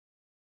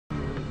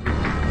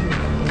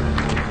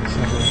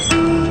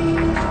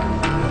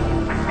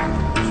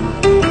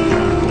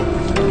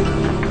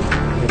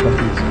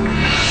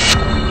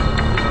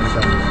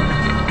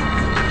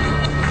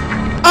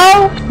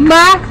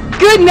my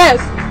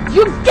goodness!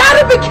 You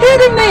gotta be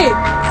kidding me!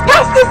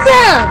 Pastor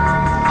Sam!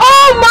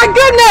 Oh my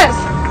goodness!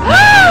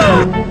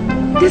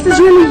 This is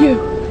really you.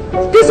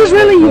 This is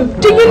really you.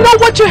 Do you know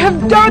what you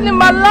have done in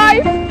my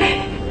life?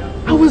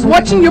 I was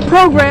watching your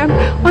program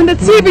on the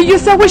TV. You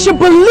said we should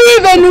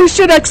believe and we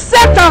should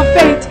accept our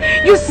fate.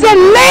 You said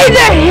lay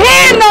the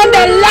hand on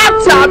the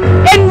laptop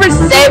and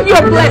receive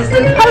your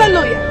blessing.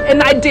 Hallelujah.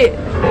 And I did.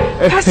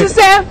 Pastor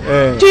Sam,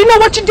 do you know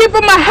what you did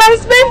for my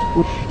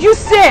husband? You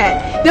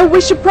said that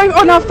we should pray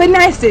on our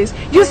finances.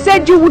 You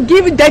said you would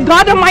give it, that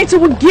God Almighty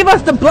would give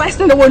us the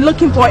blessing that we're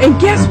looking for. And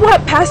guess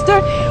what,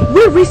 Pastor?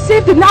 We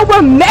received it. Now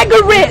we're mega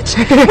rich.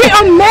 We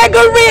are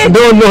mega rich.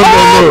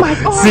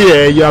 No.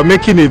 See, you are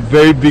making a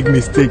very big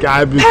mistake.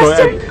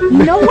 Pastor,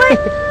 you know what?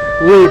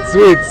 Wait,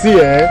 see,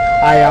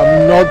 I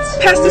am not...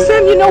 Pastor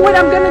Sam, you know what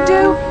I'm going to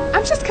do?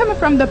 I'm just coming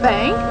from the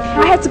bank.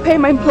 I had to pay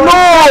my employees.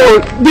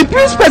 No! The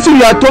first person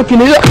you are talking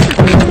to...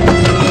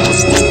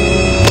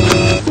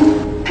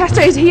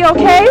 Pastor, is he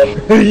okay?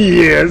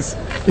 Yes.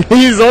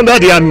 He's under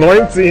the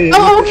anointing.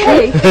 Oh,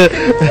 okay.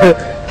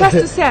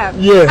 Pastor Sam,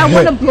 I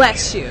want to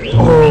bless you.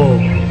 Oh,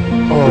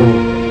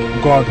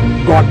 God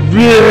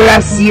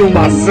bless you,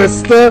 my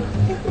sister.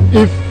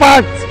 In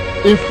fact,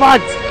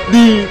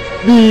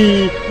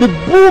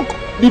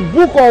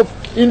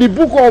 in the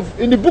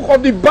book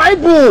of the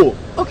Bible,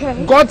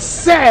 okay, God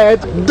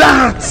said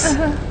that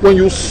when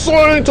you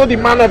sow into the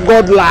man of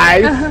God's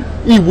life,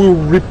 he will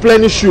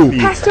replenish you.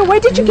 Pastor, where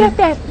did you get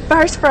that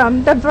verse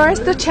from? The verse,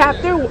 the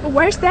chapter,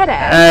 where's that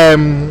at?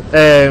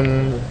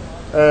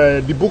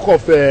 The book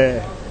of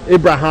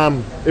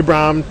Abraham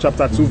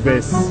chapter 2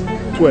 verse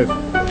 12.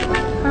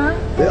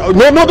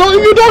 No,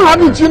 you don't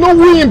have it. You know,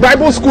 we in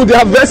Bible school, there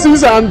are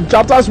verses and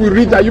chapters we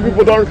read that you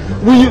people don't.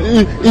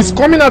 It's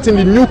coming out in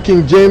the New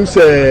King James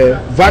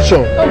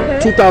version,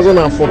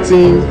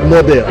 2014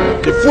 model,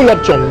 the full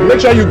option.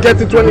 Make sure you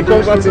get it when it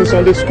comes out in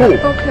Sunday school.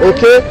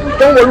 Okay?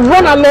 Don't worry,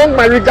 run along.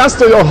 My regards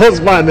to your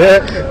husband.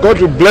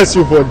 God will bless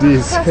you for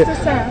this. Pastor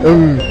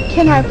Sam,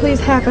 can I please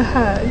have a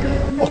hug?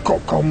 Oh,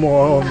 come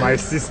on, my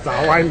sister.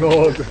 Why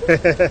not?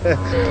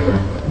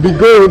 Be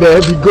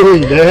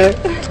going there.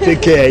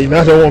 Take care.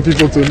 I don't want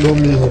people to know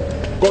me.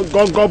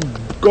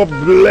 God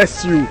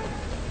bless you.